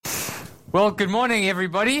Well, good morning,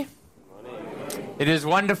 everybody. Good morning. It is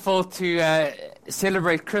wonderful to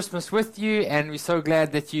celebrate Christmas with you, and we're so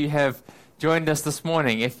glad that you have joined us this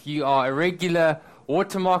morning. If you are a regular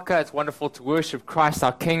watermarker, it's wonderful to worship Christ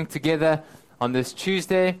our King together on this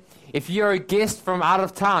Tuesday. If you're a guest from out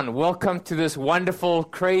of town, welcome to this wonderful,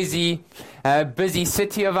 crazy, busy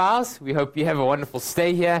city of ours. We hope you have a wonderful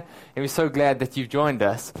stay here, and we're so glad that you've joined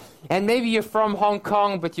us. And maybe you're from Hong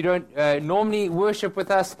Kong, but you don't normally worship with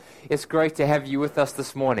us. It's great to have you with us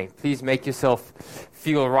this morning. Please make yourself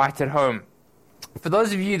feel right at home. For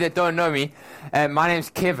those of you that don't know me, my name's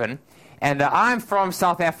Kevin, and I'm from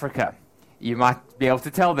South Africa. You might be able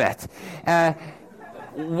to tell that.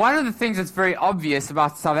 One of the things that's very obvious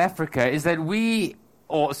about South Africa is that we,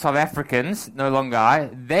 or South Africans, no longer I,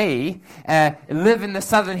 they live in the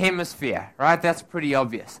southern hemisphere, right? That's pretty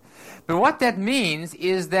obvious. But what that means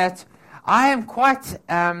is that I am quite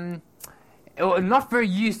not very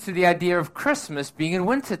used to the idea of Christmas being in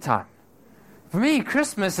wintertime. For me,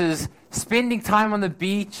 Christmas is spending time on the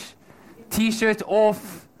beach, t-shirt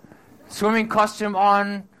off, swimming costume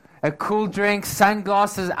on, a cool drink,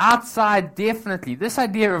 sunglasses, outside, definitely. This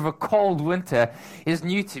idea of a cold winter is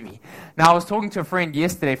new to me. Now, I was talking to a friend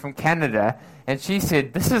yesterday from Canada, and she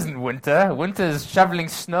said, this isn't winter. Winter is shoveling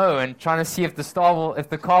snow and trying to see if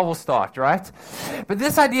the car will start, right? But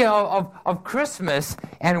this idea of Christmas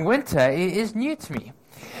and winter is new to me.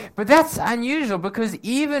 But that's unusual because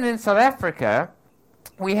even in South Africa,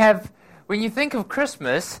 we have, when you think of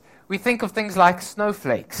Christmas, we think of things like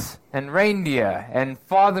snowflakes and reindeer and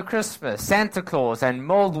Father Christmas, Santa Claus and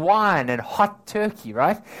mulled wine and hot turkey,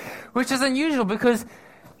 right? Which is unusual because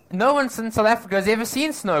no one in South Africa has ever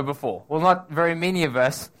seen snow before. Well, not very many of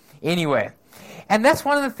us anyway. And that's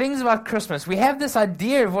one of the things about Christmas. We have this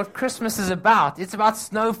idea of what Christmas is about. It's about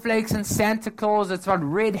snowflakes and Santa Claus. It's about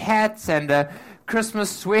red hats and Christmas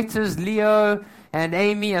sweaters, Leo and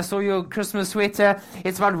Amy, I saw your Christmas sweater.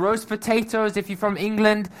 It's about roast potatoes if you're from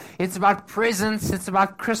England. It's about presents. It's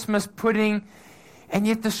about Christmas pudding. And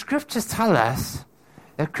yet the scriptures tell us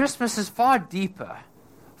that Christmas is far deeper,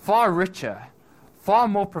 far richer, far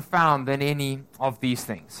more profound than any of these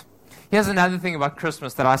things. Here's another thing about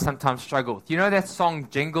Christmas that I sometimes struggle with. You know that song,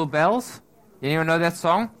 Jingle Bells? Anyone know that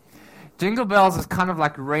song? Jingle Bells is kind of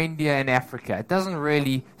like reindeer in Africa. It doesn't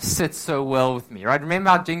really sit so well with me, right?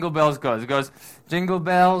 Remember how Jingle Bells goes? It goes, jingle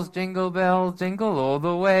bells, jingle all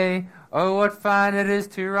the way. Oh, what fun it is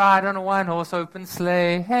to ride on a one-horse open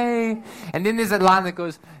sleigh, hey. And then there's a line that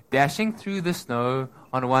goes, dashing through the snow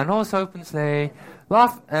on a one-horse open sleigh.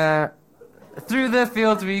 Through the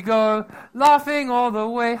fields we go, laughing all the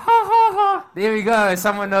way, ha, ha, ha. There we go,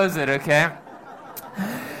 someone knows it, okay?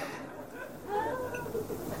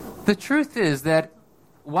 The truth is that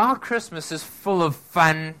while Christmas is full of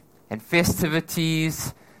fun and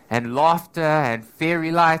festivities and laughter and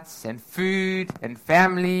fairy lights and food and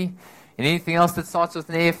family and anything else that starts with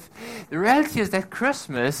an F, the reality is that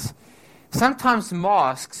Christmas sometimes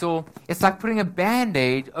masks, or it's like putting a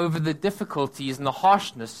Band-Aid over the difficulties and the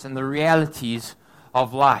harshness and the realities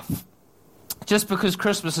of life. Just because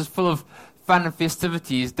Christmas is full of fun and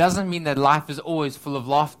festivities doesn't mean that life is always full of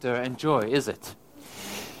laughter and joy, is it?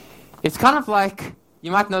 It's kind of like, you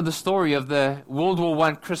might know the story of the World War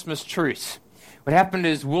I Christmas truce. What happened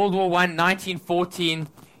is World War I, 1914,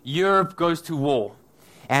 Europe goes to war.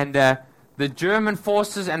 And the German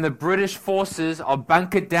forces and the British forces are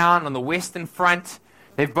bunkered down on the Western Front.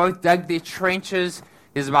 They've both dug their trenches.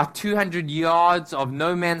 There's about 200 yards of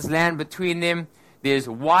no man's land between them. There's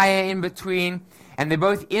wire in between. And they're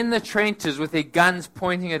both in the trenches with their guns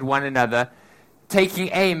pointing at one another, taking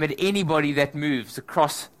aim at anybody that moves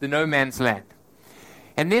across the no man's land.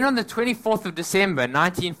 And then on the 24th of December,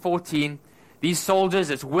 1914, these soldiers,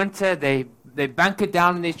 it's winter, they bunker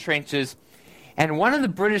down in their trenches, and one of the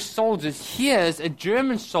British soldiers hears a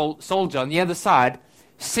German soldier on the other side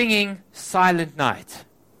singing Silent Night.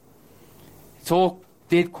 It's all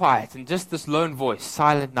dead quiet, and just this lone voice,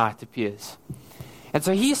 Silent Night, appears. And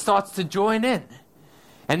so he starts to join in.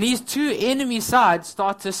 And these two enemy sides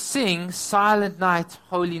start to sing Silent Night,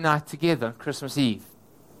 Holy Night together on Christmas Eve.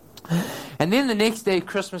 And then the next day,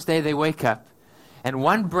 Christmas Day, they wake up. And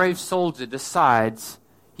one brave soldier decides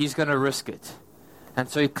he's going to risk it. And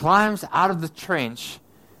so he climbs out of the trench,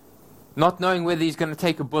 not knowing whether he's going to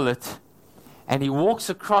take a bullet. And he walks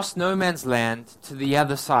across no man's land to the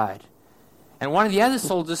other side. And one of the other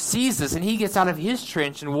soldiers sees this, and he gets out of his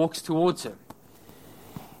trench and walks towards him.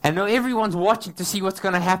 And now everyone's watching to see what's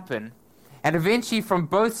going to happen. And eventually, from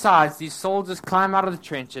both sides, these soldiers climb out of the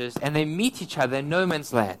trenches, and they meet each other in no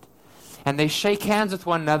man's land. And they shake hands with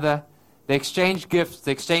one another. They exchange gifts.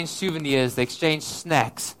 They exchange souvenirs. They exchange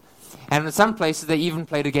snacks. And in some places, they even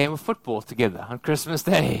played a game of football together on Christmas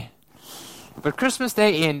Day. But Christmas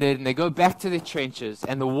Day ended, and they go back to their trenches,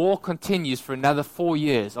 and the war continues for another 4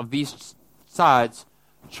 years of these sides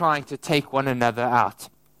trying to take one another out.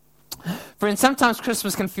 Friends, sometimes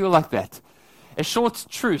Christmas can feel like that. A short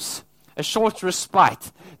truce, a short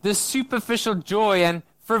respite, this superficial joy and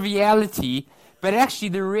frivolity, but actually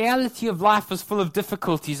the reality of life is full of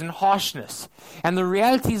difficulties and harshness. And the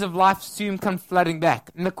realities of life soon come flooding back.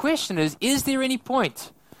 And the question is there any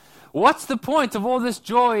point? What's the point of all this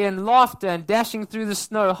joy and laughter and dashing through the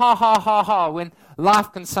snow, ha ha ha ha, when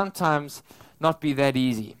life can sometimes not be that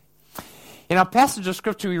easy? In our passage of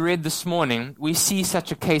scripture we read this morning, we see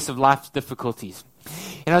such a case of life's difficulties.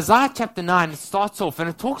 In Isaiah chapter 9, it starts off and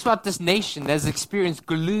it talks about this nation that has experienced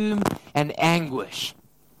gloom and anguish.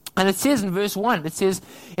 And it says in verse 1, it says,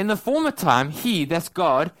 in the former time, he, that's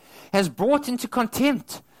God, has brought into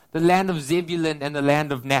contempt the land of Zebulun and the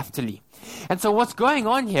land of Naphtali. And so what's going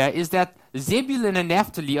on here is that Zebulun and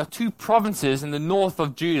Naphtali are two provinces in the north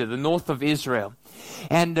of Judah, the north of Israel.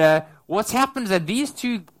 And what's happened is that these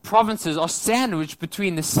two provinces are sandwiched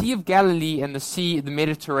between the Sea of Galilee and the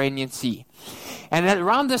Mediterranean Sea. And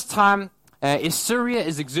around this time, Assyria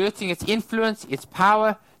is exerting its influence, its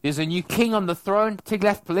power. There's a new king on the throne,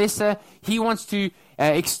 Tiglath-Pileser. He wants to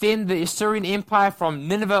extend the Assyrian Empire from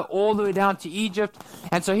Nineveh all the way down to Egypt.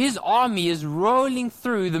 And so his army is rolling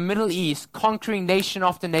through the Middle East, conquering nation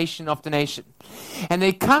after nation after nation. And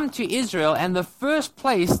they come to Israel, and the first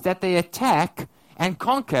place that they attack and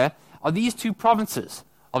conquer are these two provinces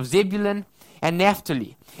of Zebulun and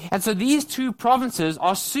Naphtali. And so these two provinces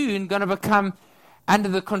are soon going to become under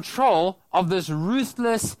the control of this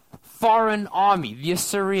ruthless foreign army, the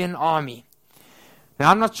Assyrian army. Now,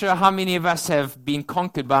 I'm not sure how many of us have been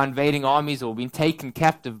conquered by invading armies or been taken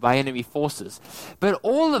captive by enemy forces, but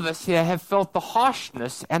all of us here have felt the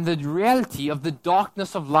harshness and the reality of the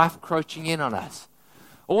darkness of life crouching in on us.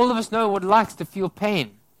 All of us know what it likes to feel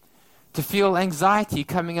pain, to feel anxiety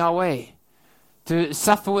coming our way, to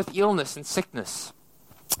suffer with illness and sickness.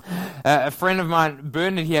 A friend of mine,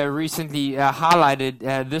 Bernard here, recently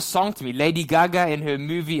highlighted this song to me. Lady Gaga, in her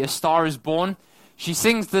movie A Star Is Born, she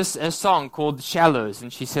sings this song called Shallows,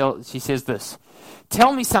 and she says this: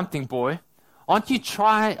 tell me something, boy. Aren't you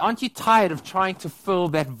tired of trying to fill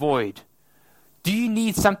that void? Do you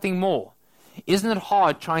need something more? Isn't it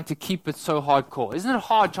hard trying to keep it so hardcore? Isn't it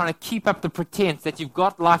hard trying to keep up the pretense that you've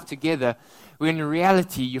got life together when in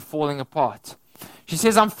reality you're falling apart? She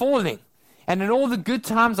says, I'm falling. And in all the good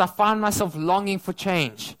times, I find myself longing for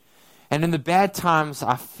change. And in the bad times,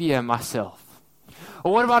 I fear myself.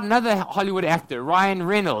 Or what about another Hollywood actor, Ryan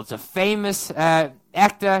Reynolds, a famous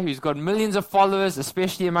actor who's got millions of followers,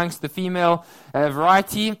 especially amongst the female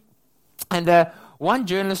variety. And one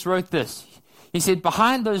journalist wrote this. He said,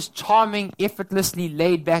 behind those charming, effortlessly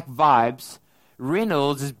laid-back vibes,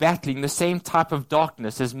 Reynolds is battling the same type of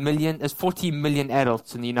darkness as 40 million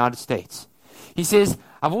adults in the United States. He says,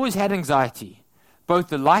 I've always had anxiety, both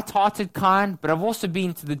the light-hearted kind, but I've also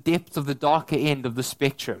been to the depths of the darker end of the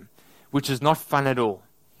spectrum, which is not fun at all.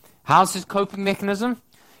 How's his coping mechanism?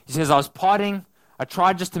 He says, I was partying. I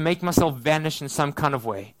tried just to make myself vanish in some kind of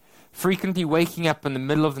way, frequently waking up in the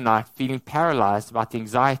middle of the night feeling paralyzed with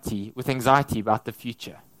anxiety about the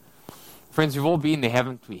future. Friends, we've all been there,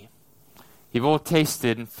 haven't we? You've all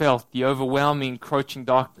tasted and felt the overwhelming, encroaching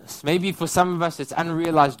darkness. Maybe for some of us, it's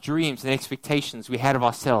unrealized dreams and expectations we had of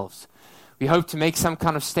ourselves. We hope to make some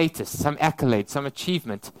kind of status, some accolade, some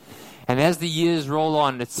achievement. And as the years roll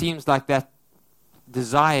on, it seems like that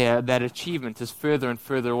desire, that achievement is further and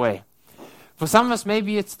further away. For some of us,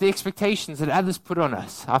 maybe it's the expectations that others put on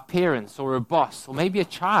us, our parents or a boss, or maybe a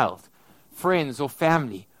child, friends or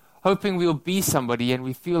family, hoping we'll be somebody and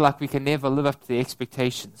we feel like we can never live up to the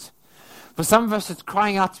expectations. For some of us, it's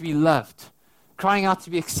crying out to be loved, crying out to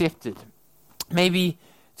be accepted, maybe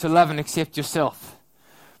to love and accept yourself.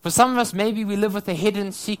 For some of us, maybe we live with a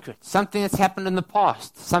hidden secret, something that's happened in the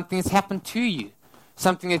past, something that's happened to you,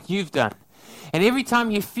 something that you've done. And every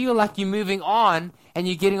time you feel like you're moving on and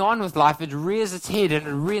you're getting on with life, it rears its head and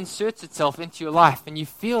it reinserts itself into your life. And you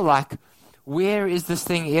feel like, where is this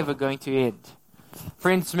thing ever going to end?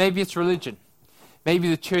 Friends, maybe it's religion. Maybe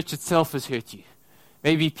the church itself has hurt you.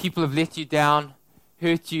 Maybe people have let you down,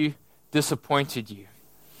 hurt you, disappointed you.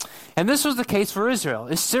 And this was the case for Israel.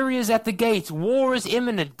 Assyria is at the gates. War is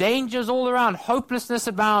imminent. Dangers all around. Hopelessness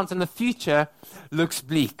abounds. And the future looks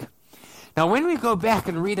bleak. Now, when we go back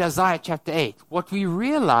and read Isaiah chapter 8, what we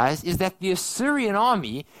realize is that the Assyrian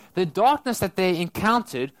army, the darkness that they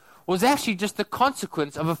encountered, was actually just the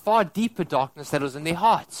consequence of a far deeper darkness that was in their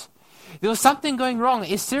hearts. There was something going wrong.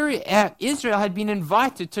 Israel had been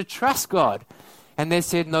invited to trust God, and they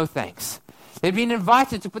said no thanks. They'd been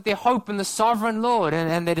invited to put their hope in the sovereign Lord,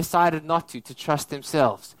 and they decided not to trust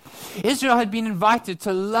themselves. Israel had been invited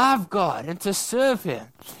to love God and to serve Him,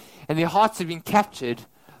 and their hearts had been captured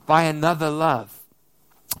by another love.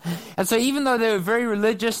 And so even though they were very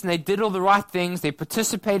religious and they did all the right things, they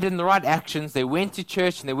participated in the right actions, they went to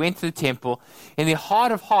church and they went to the temple, in their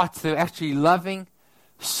heart of hearts they were actually loving,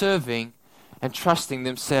 serving, and trusting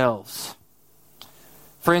themselves.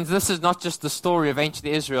 Friends, this is not just the story of ancient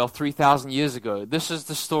Israel 3,000 years ago. This is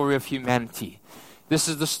the story of humanity. This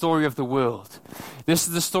is the story of the world. This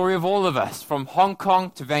is the story of all of us, from Hong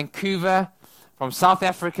Kong to Vancouver, from South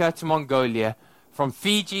Africa to Mongolia, from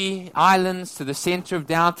Fiji Islands to the center of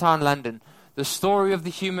downtown London. The story of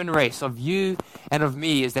the human race, of you and of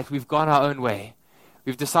me, is that we've gone our own way.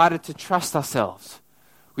 We've decided to trust ourselves.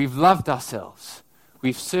 We've loved ourselves.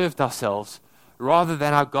 We've served ourselves rather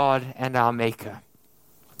than our God and our Maker.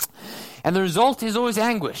 And the result is always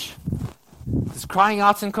anguish. It's crying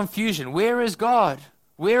out in confusion. Where is God?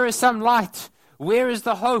 Where is some light? Where is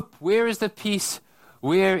the hope? Where is the peace?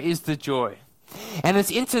 Where is the joy? And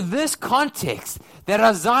it's into this context that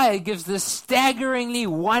Isaiah gives this staggeringly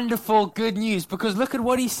wonderful good news. Because look at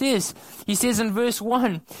what he says. He says in verse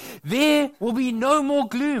 1, there will be no more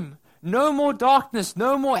gloom, no more darkness,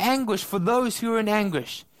 no more anguish for those who are in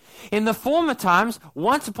anguish. In the former times,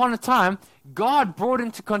 once upon a time, God brought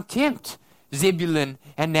into contempt Zebulun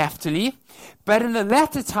and Naphtali. But in the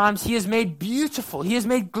latter times, He has made beautiful, He has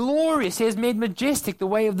made glorious, He has made majestic the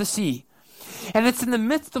way of the sea. And it's in the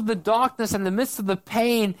midst of the darkness and the midst of the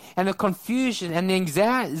pain and the confusion and the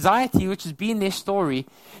anxiety which has been their story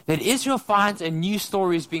that Israel finds a new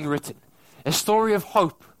story is being written. A story of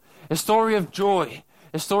hope, a story of joy,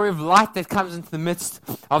 a story of light that comes into the midst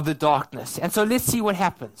of the darkness. And so let's see what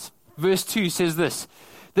happens. Verse 2 says this,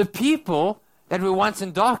 the people that were once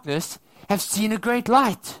in darkness have seen a great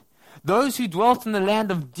light. Those who dwelt in the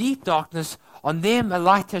land of deep darkness, on them a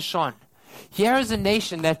light has shone. Here is a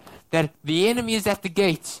nation that the enemy is at the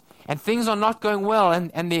gates, and things are not going well,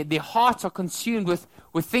 and their hearts are consumed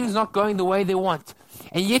with things not going the way they want.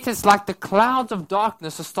 And yet it's like the clouds of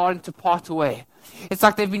darkness are starting to part away. It's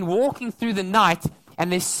like they've been walking through the night,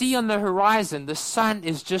 and they see on the horizon the sun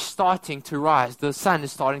is just starting to rise. The sun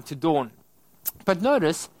is starting to dawn. But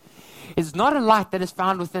notice, it's not a light that is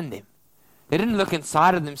found within them. They didn't look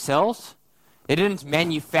inside of themselves. They didn't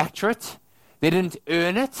manufacture it. They didn't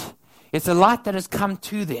earn it. It's a light that has come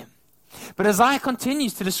to them. But Isaiah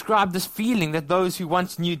continues to describe this feeling that those who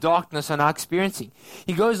once knew darkness are now experiencing.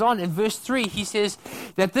 He goes on in verse 3, he says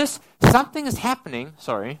that something is happening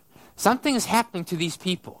to these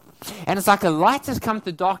people. And it's like a light has come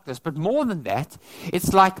to darkness, but more than that,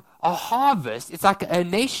 it's like a harvest. It's like a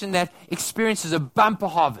nation that experiences a bumper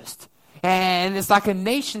harvest. And it's like a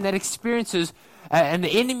nation that experiences and the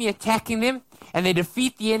enemy attacking them, and they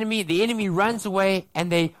defeat the enemy runs away,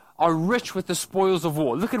 and they are rich with the spoils of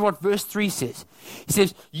war. Look at what verse 3 says. He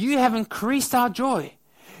says, you have increased our joy.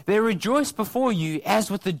 They rejoice before you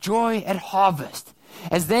as with the joy at harvest,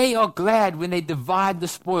 as they are glad when they divide the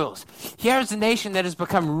spoils. Here is a nation that has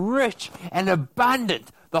become rich and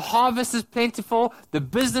abundant. The harvest is plentiful. The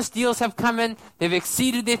business deals have come in. They've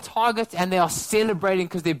exceeded their targets, and they are celebrating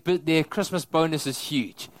because their Christmas bonus is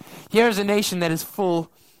huge. Here is a nation that is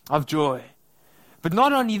full of joy. But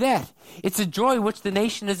not only that, it's a joy which the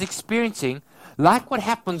nation is experiencing, like what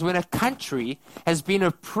happens when a country has been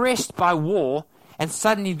oppressed by war and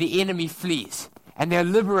suddenly the enemy flees and they're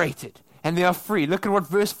liberated and they are free. Look at what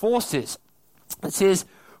verse 4 says. It says,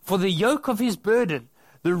 for the yoke of his burden,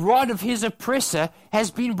 the rod of his oppressor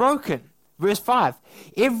has been broken. Verse 5,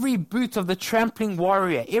 every boot of the trampling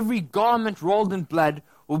warrior, every garment rolled in blood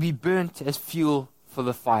will be burnt as fuel for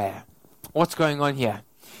the fire. What's going on here?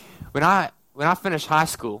 When I finished high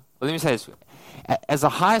school, well, let me say this. As a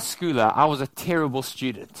high schooler, I was a terrible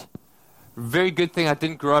student. Very good thing I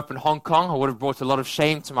didn't grow up in Hong Kong. I would have brought a lot of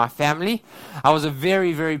shame to my family. I was a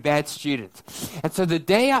very, very bad student. And so the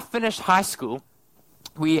day I finished high school,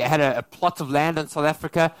 we had a plot of land in South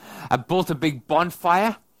Africa. I built a big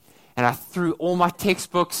bonfire, and I threw all my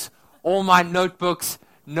textbooks, all my notebooks,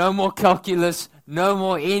 no more calculus, no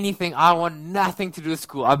more anything. I want nothing to do with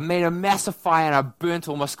school. I've made a massive fire, and I burnt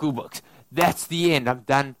all my school books. That's the end. I'm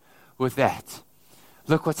done with that.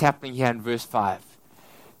 Look what's happening here in verse 5.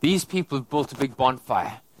 These people have built a big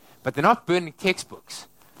bonfire, but they're not burning textbooks.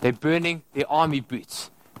 They're burning their army boots.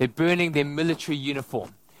 They're burning their military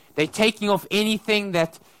uniform. They're taking off anything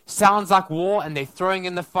that sounds like war and they're throwing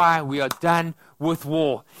in the fire. We are done with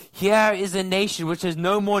war. Here is a nation which has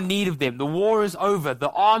no more need of them. The war is over. The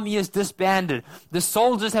army is disbanded. The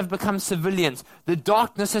soldiers have become civilians. The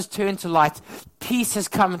darkness has turned to light. Peace has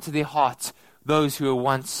come into their hearts, those who were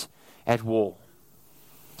once at war.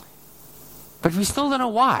 But we still don't know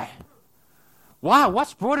why. Why?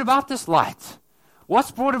 What's brought about this light?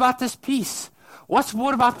 What's brought about this peace? What's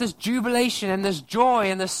brought about this jubilation and this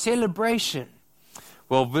joy and this celebration?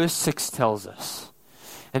 Well, verse 6 tells us.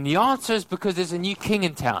 And the answer is because there's a new king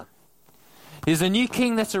in town. There's a new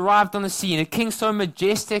king that's arrived on the scene. A king so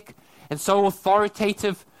majestic and so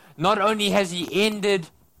authoritative. Not only has he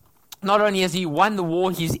won the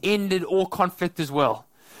war, he's ended all conflict as well.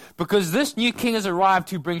 Because this new king has arrived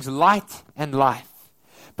who brings light and life.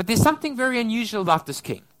 But there's something very unusual about this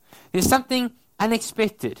king. There's something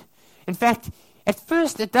unexpected. In fact, at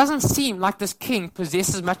first it doesn't seem like this king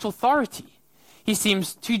possesses much authority. He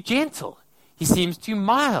seems too gentle. He seems too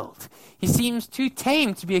mild. He seems too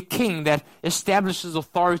tame to be a king that establishes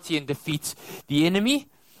authority and defeats the enemy.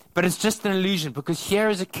 But it's just an illusion, because here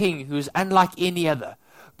is a king who is unlike any other,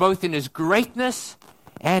 both in his greatness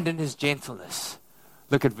and in his gentleness.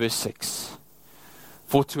 Look at verse 6.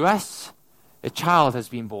 For to us a child has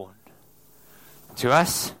been born. To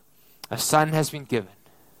us a son has been given.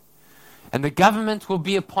 And the government will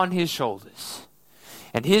be upon his shoulders.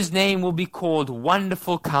 And his name will be called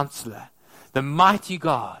Wonderful Counselor, the Mighty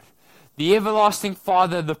God, the Everlasting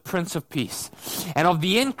Father, the Prince of Peace. And of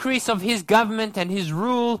the increase of his government and his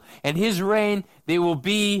rule and his reign, there will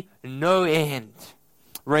be no end.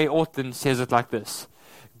 Ray Orton says it like this.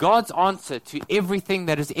 God's answer to everything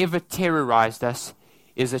that has ever terrorized us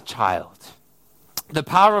is a child. The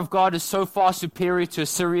power of God is so far superior to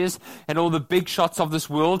Assyria's and all the big shots of this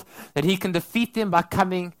world that he can defeat them by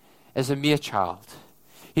coming as a mere child.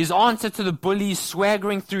 His answer to the bullies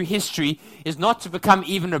swaggering through history is not to become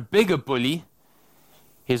even a bigger bully.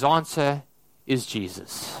 His answer is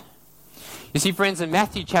Jesus. You see, friends, in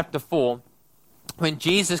Matthew chapter 4, when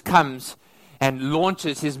Jesus comes and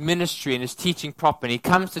launches his ministry and his teaching proper, and he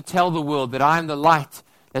comes to tell the world that I am the light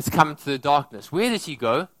that's come into the darkness, where does he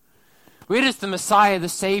go? Where does the Messiah, the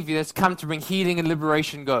Savior that's come to bring healing and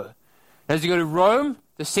liberation go? Does he go to Rome,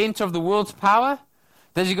 the center of the world's power?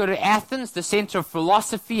 Does he go to Athens, the center of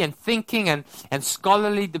philosophy and thinking and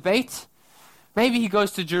scholarly debate? Maybe he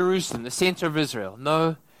goes to Jerusalem, the center of Israel.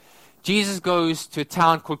 No, Jesus goes to a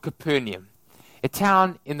town called Capernaum, a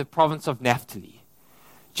town in the province of Naphtali.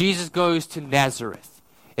 Jesus goes to Nazareth,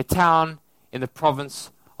 a town in the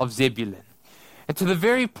province of Zebulun. And to the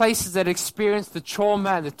very places that experienced the trauma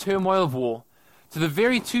and the turmoil of war, to the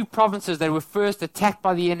very two provinces that were first attacked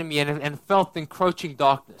by the enemy and felt the encroaching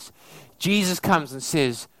darkness, Jesus comes and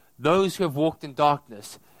says, those who have walked in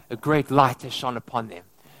darkness, a great light has shone upon them,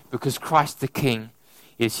 because Christ the King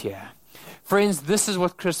is here. Friends, this is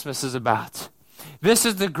what Christmas is about. This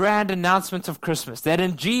is the grand announcement of Christmas, that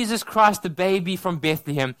in Jesus Christ, the baby from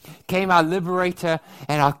Bethlehem, came our liberator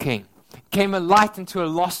and our King. Came a light into a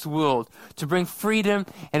lost world to bring freedom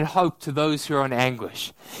and hope to those who are in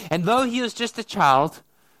anguish. And though he was just a child,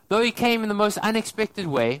 though he came in the most unexpected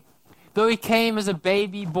way, though he came as a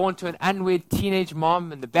baby born to an unwed teenage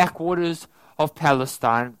mom in the backwaters of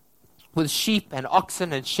Palestine, with sheep and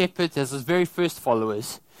oxen and shepherds as his very first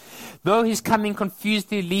followers, though his coming confused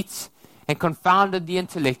the elites and confounded the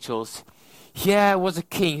intellectuals, here was a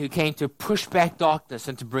king who came to push back darkness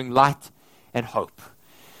and to bring light and hope.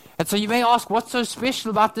 And so you may ask, what's so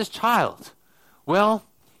special about this child? Well,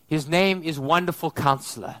 his name is Wonderful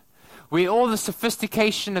Counselor. Where all the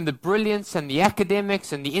sophistication and the brilliance and the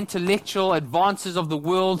academics and the intellectual advances of the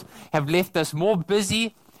world have left us more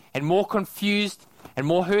busy and more confused and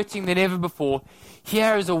more hurting than ever before,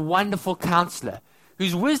 here is a wonderful counselor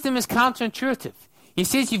whose wisdom is counterintuitive. He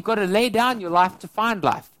says you've got to lay down your life to find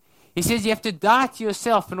life. He says you have to die to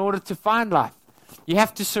yourself in order to find life. You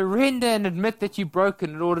have to surrender and admit that you're broken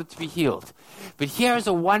in order to be healed. But here is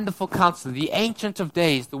a wonderful counselor, the Ancient of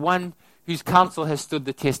Days, the one whose counsel has stood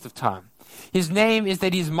the test of time. His name is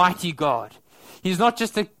that he's mighty God. He's not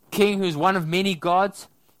just a king who's one of many gods.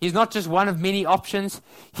 He's not just one of many options.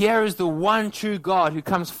 Here is the one true God who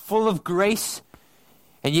comes full of grace,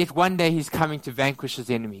 and yet one day he's coming to vanquish his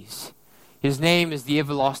enemies. His name is the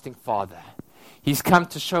Everlasting Father. He's come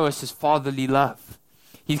to show us his fatherly love.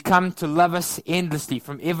 He's come to love us endlessly,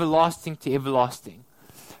 from everlasting to everlasting.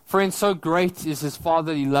 Friends, so great is his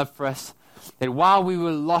fatherly love for us that while we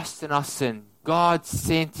were lost in our sin, God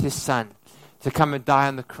sent his Son to come and die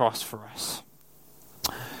on the cross for us.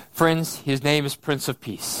 Friends, his name is Prince of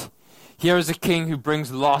Peace. Here is a king who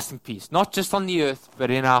brings lasting peace, not just on the earth,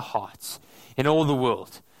 but in our hearts, in all the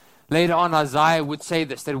world. Later on, Isaiah would say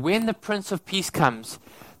this, that when the Prince of Peace comes,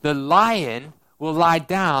 the lion will lie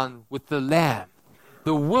down with the lamb.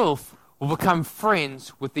 The wolf will become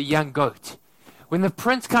friends with the young goat. When the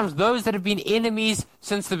prince comes, those that have been enemies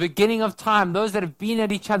since the beginning of time, those that have been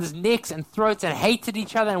at each other's necks and throats and hated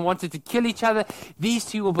each other and wanted to kill each other, these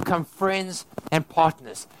two will become friends and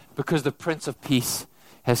partners because the Prince of Peace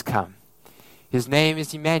has come. His name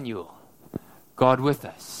is Emmanuel, God with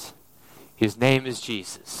us. His name is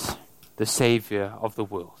Jesus, the Savior of the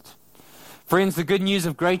world. Friends, the good news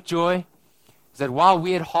of great joy is that while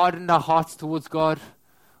we had hardened our hearts towards God,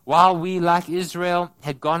 while we, like Israel,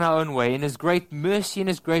 had gone our own way, in His great mercy and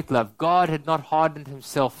His great love, God had not hardened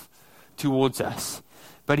Himself towards us,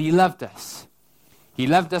 but He loved us. He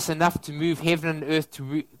loved us enough to move heaven and earth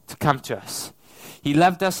to come to us. He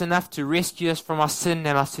loved us enough to rescue us from our sin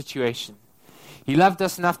and our situation. He loved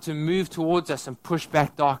us enough to move towards us and push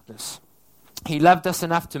back darkness. He loved us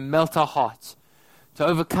enough to melt our hearts, to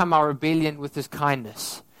overcome our rebellion with His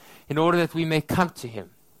kindness, in order that we may come to Him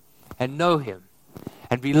and know Him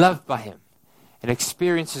and be loved by Him and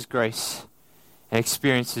experience His grace and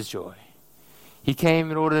experience His joy. He came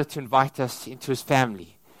in order to invite us into His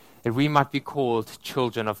family, that we might be called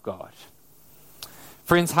children of God.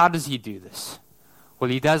 Friends, how does He do this? Well,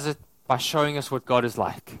 He does it by showing us what God is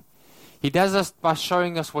like. He does this by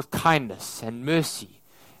showing us what kindness and mercy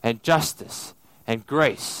and justice and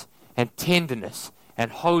grace and tenderness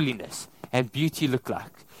and holiness and beauty look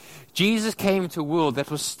like. Jesus came into a world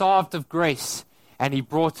that was starved of grace, and He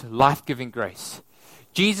brought life-giving grace.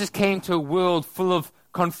 Jesus came to a world full of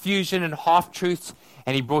confusion and half-truths,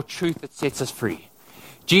 and He brought truth that sets us free.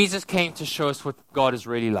 Jesus came to show us what God is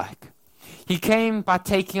really like. He came by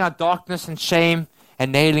taking our darkness and shame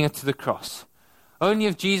and nailing it to the cross. Only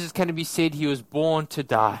of Jesus can it be said He was born to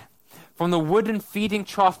die. From the wooden feeding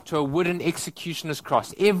trough to a wooden executioner's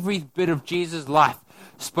cross, every bit of Jesus' life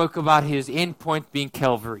spoke about His end point being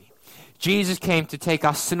Calvary. Jesus came to take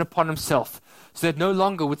our sin upon Himself, so that no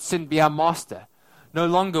longer would sin be our master. No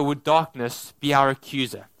longer would darkness be our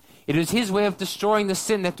accuser. It is His way of destroying the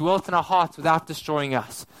sin that dwelt in our hearts without destroying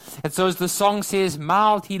us. And so as the song says,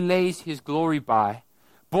 mild He lays His glory by,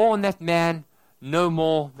 born that man no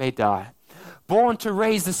more may die. Born to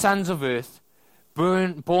raise the sons of earth,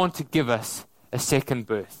 born to give us a second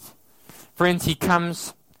birth. Friends, He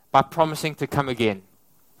comes by promising to come again.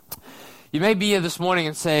 You may be here this morning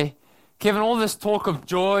and say, Kevin, all this talk of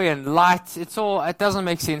joy and light, it doesn't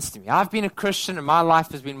make sense to me. I've been a Christian and my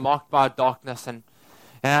life has been marked by darkness and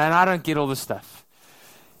I don't get all this stuff.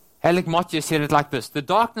 Alec Motyer said it like this: the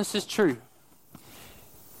darkness is true,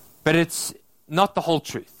 but it's not the whole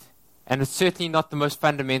truth. And it's certainly not the most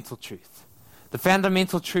fundamental truth. The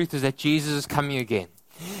fundamental truth is that Jesus is coming again.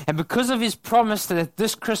 And because of His promise that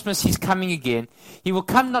this Christmas He's coming again, He will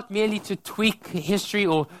come not merely to tweak history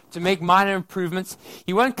or to make minor improvements.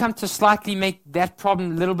 He won't come to slightly make that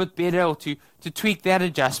problem a little bit better or to tweak that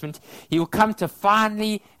adjustment. He will come to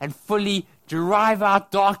finally and fully drive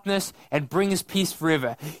out darkness and bring His peace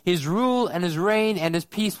forever. His rule and His reign and His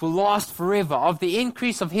peace will last forever. Of the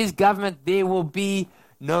increase of His government, there will be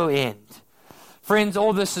no end. Friends,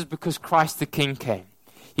 all this is because Christ the King came.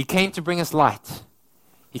 He came to bring us light.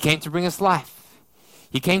 He came to bring us life.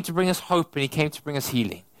 He came to bring us hope, and He came to bring us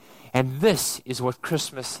healing. And this is what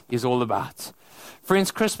Christmas is all about. Friends,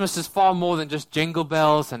 Christmas is far more than just jingle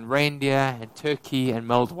bells and reindeer and turkey and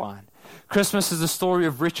mulled wine. Christmas is the story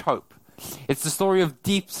of rich hope. It's the story of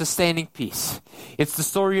deep, sustaining peace. It's the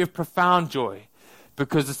story of profound joy,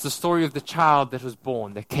 because it's the story of the child that was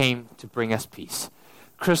born that came to bring us peace.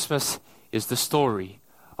 Christmas is the story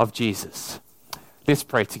of Jesus. Let's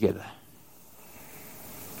pray together.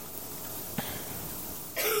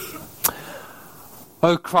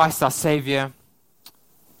 Oh Christ, our Savior,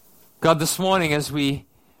 God, this morning as we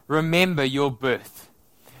remember Your birth,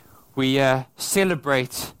 we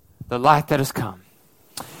celebrate the light that has come.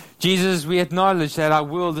 Jesus, we acknowledge that our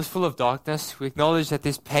world is full of darkness. We acknowledge that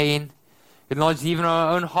there's pain. We acknowledge even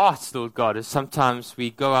our own hearts, Lord God, as sometimes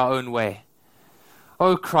we go our own way.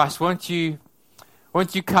 Oh Christ, won't you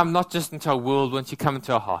come not just into our world, won't You come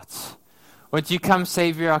into our hearts? Won't You come,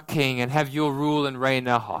 Savior, our King, and have Your rule and reign in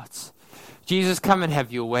our hearts? Jesus, come and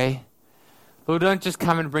have Your way. Lord, don't just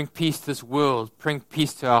come and bring peace to this world. Bring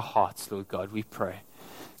peace to our hearts, Lord God, we pray.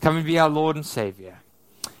 Come and be our Lord and Savior.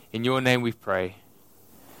 In Your name we pray.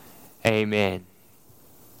 Amen.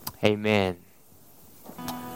 Amen.